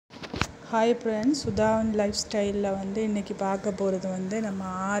Hi friends, சுதாவன் life ஸ்டைலில் இன்றைக்கி பார்க்க போகிறது நம்ம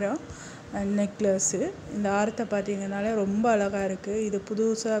ஆரம் நெக்லஸ்ஸு. இந்த ஆரத்தை பார்த்தீங்கன்னாலே ரொம்ப அழகாக இருக்குது. இது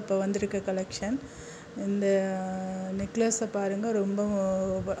புதுசாக இப்போ வந்திருக்க கலெக்ஷன். இந்த நெக்லஸை பாருங்கள், ரொம்ப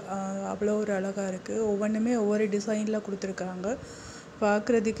அவ்வளோ ஒரு அழகாக இருக்குது. ஒவ்வொன்றுமே ஒவ்வொரு டிசைனில் கொடுத்துருக்காங்க.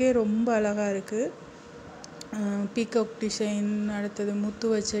 பார்க்குறதுக்கே ரொம்ப அழகாக இருக்குது. பீகாக் டிசைன், அடுத்தது முத்து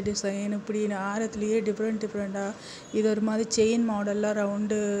வச்ச டிசைன், இப்படி ஆரத்துலேயே டிஃப்ரெண்ட்டாக இது ஒரு மாதிரி செயின் மாடலில்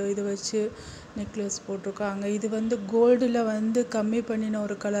ரவுண்டு இது வச்சு நெக்லஸ் போட்டிருக்காங்க. இது கோல்டில் கம்மி பண்ணின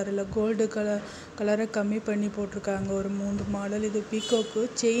ஒரு கலரில் கோல்டு கலரை கம்மி பண்ணி போட்டிருக்காங்க. ஒரு 3 மாடல். இது பீகாக்கு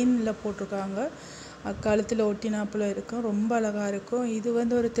செயினில் போட்டிருக்காங்க. கழுத்தில் ஒட்டினாப்பில் இருக்கும். ரொம்ப அழகாக இருக்கும்.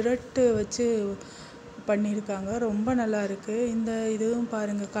 இது ஒரு த்ரெட்டு வச்சு பண்ணியிருக்காங்க. ரொம்ப நல்லா இருக்குது. இதுவும்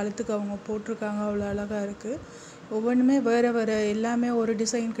பாருங்கள், கழுத்துக்கு அவங்க போட்டிருக்காங்க. அவ்வளோ அழகாக இருக்குது. ஒவ்வொன்றுமே வேறு எல்லாமே ஒரு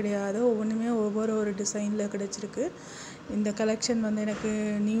டிசைன் கிடையாது. ஒவ்வொன்றுமே ஒவ்வொரு டிசைனில் கிடச்சிருக்கு. இந்த கலெக்ஷன் எனக்கு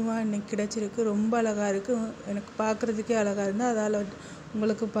நியூவாக இன்றைக்கி கிடச்சிருக்கு. ரொம்ப அழகாக இருக்குது. எனக்கு பார்க்குறதுக்கே அழகாக இருந்தால் அதால்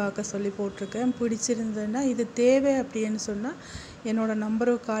உங்களுக்கு பார்க்க சொல்லி போட்டிருக்கேன். பிடிச்சிருந்ததுன்னா, இது தேவை அப்படின்னு சொன்னால் என்னோடய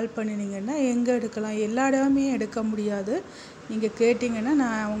நம்பருக்கு கால் பண்ணினீங்கன்னா எங்கே எடுக்கலாம். எல்லா இடமே எடுக்க முடியாது. நீங்கள் கேட்டிங்கன்னா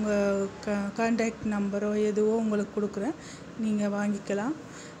நான் அவங்க கான்டாக்ட் நம்பரோ எதுவோ உங்களுக்கு கொடுக்குறேன். நீங்கள் வாங்கிக்கலாம்.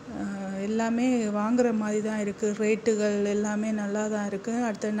 எல்லாமே வாங்குகிற மாதிரி தான் இருக்குது. ரேட்டுகள் எல்லாமே நல்லா தான் இருக்குது.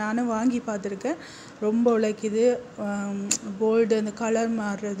 அடுத்து நானும் வாங்கி பார்த்துருக்கேன். ரொம்ப உழைக்குது. கோல்டு அந்த கலர்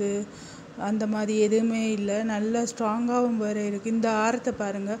மாறுறது அந்த மாதிரி எதுவுமே இல்லை. நல்லா ஸ்ட்ராங்காகவும் வேறு இருக்குது. இந்த ஆரத்தை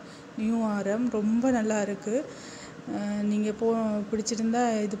பாருங்கள், நியூ ஆரம் ரொம்ப நல்லா இருக்குது. நீங்கள் பிடிச்சிருந்தா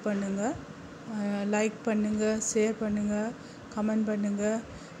இது பண்ணுங்கள், லைக் பண்ணுங்கள், ஷேர் பண்ணுங்கள், கமெண்ட் பண்ணுங்கள்,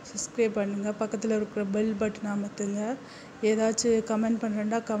 சப்ஸ்கிரைப் பண்ணுங்கள். பக்கத்தில் இருக்கிற பெல் பட்டன் அமர்த்துங்க. ஏதாச்சும் கமெண்ட்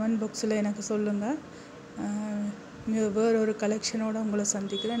பண்ணுறேன்டா கமெண்ட் பாக்ஸில் எனக்கு சொல்லுங்கள். வேறு ஒரு கலெக்ஷனோடு உங்களை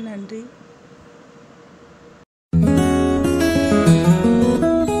சந்திக்கிறேன். நன்றி.